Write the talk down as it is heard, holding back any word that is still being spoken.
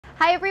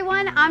Hi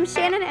everyone, I'm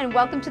Shannon and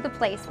welcome to The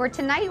Place, where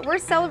tonight we're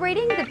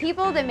celebrating the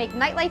people that make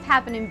nightlife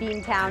happen in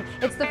Beantown.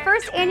 It's the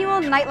first annual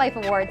Nightlife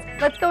Awards.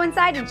 Let's go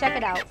inside and check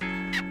it out.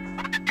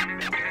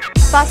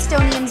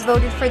 Bostonians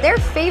voted for their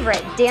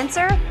favorite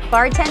dancer,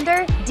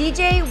 bartender,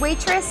 DJ,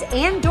 waitress,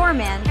 and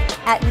doorman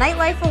at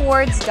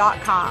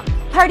nightlifeawards.com.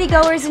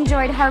 Partygoers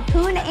enjoyed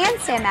Harpoon and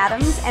Sam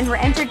Adams and were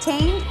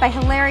entertained by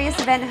hilarious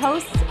event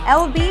hosts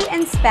LB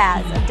and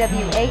Spaz of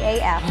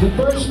WAAF. The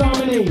first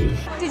nominee.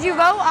 Did you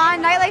vote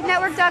on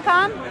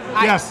nightlifenetwork.com?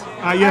 Yes,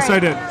 right. I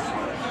did.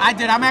 I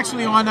did. I'm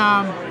actually on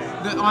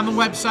the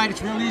website.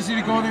 It's real easy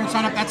to go there and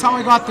sign up. That's how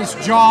I got this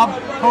job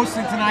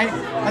hosting tonight.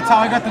 That's how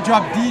I got the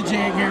job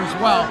DJing here as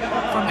well.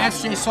 From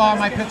SJ saw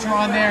my picture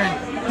on there,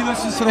 and he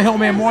listens to the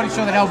Hillman Morning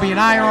Show that LB and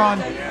I are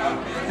on.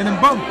 And then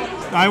boom.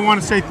 I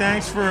want to say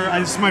thanks for,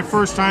 this is my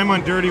first time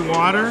on Dirty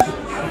Water.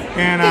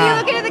 And, can you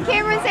look into the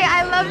camera and say,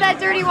 I love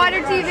that Dirty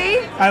Water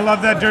TV? I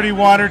love that Dirty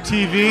Water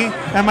TV.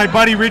 And my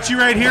buddy Richie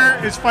right here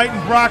is fighting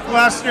Brock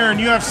Lesnar in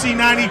UFC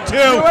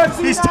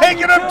 92. He's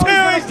taking him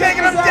too. He's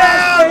taking him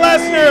down,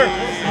 Lesnar.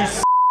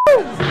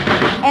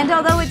 And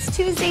although it's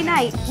Tuesday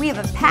night, we have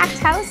a packed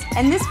house,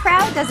 and this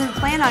crowd doesn't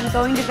plan on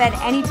going to bed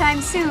anytime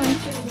soon,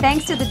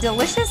 thanks to the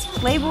delicious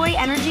Playboy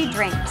Energy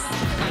drinks.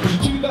 The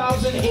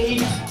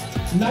 2008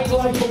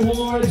 Nightlife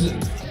Awards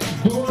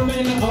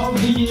Doorman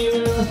of the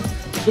Year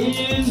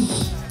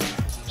is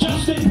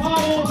Justin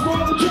Powell from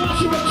the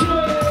Joshua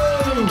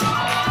Tree.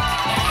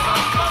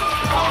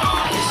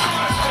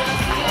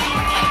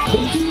 The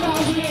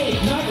 2008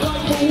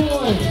 Nightlife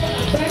Awards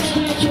Best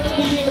Dancer of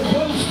the Year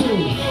goes to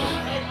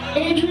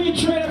Adrian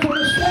Trader from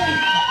the state.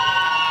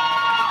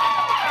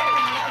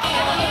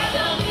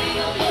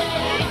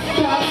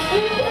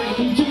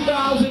 The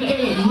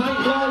 2008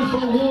 Nightlife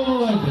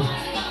Award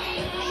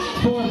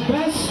for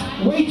Best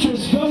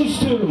Waitress goes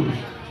to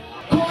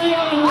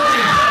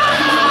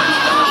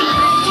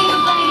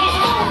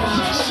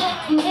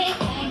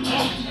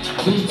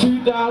the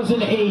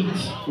 2008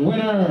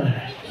 winner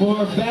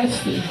for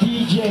Best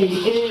DJ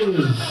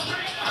is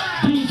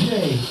DJ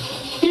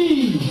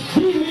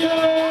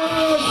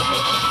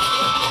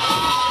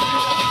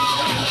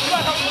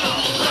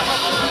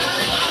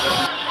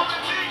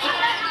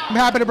I'm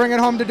happy to bring it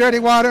home to Dirty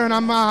Water, and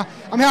I'm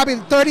happy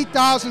that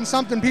 30,000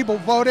 something people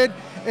voted,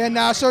 and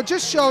so it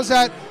just shows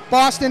that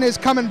Boston is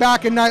coming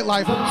back in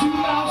nightlife. The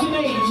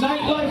 2008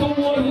 Nightlife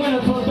Award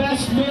winner for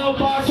Best Male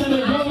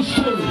Bartender goes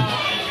to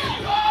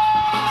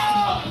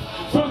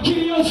from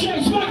Kitty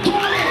O'Shea's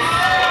McDonald's.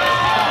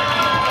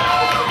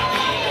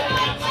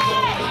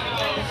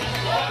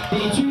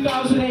 The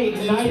 2008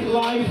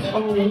 Nightlife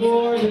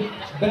Award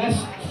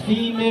Best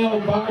Female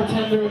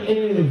Bartender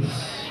is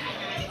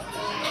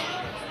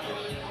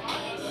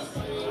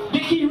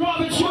Nikki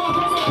Roberts from The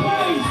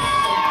Place.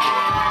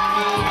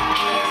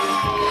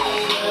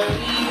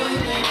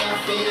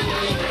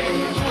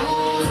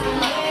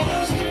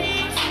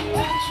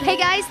 Hey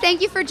guys,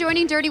 thank you for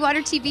joining Dirty Water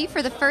TV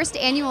for the first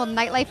annual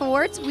Nightlife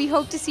Awards. We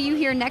hope to see you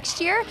here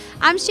next year.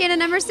 I'm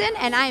Shannon Emerson,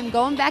 and I am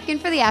going back in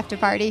for the after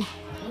party.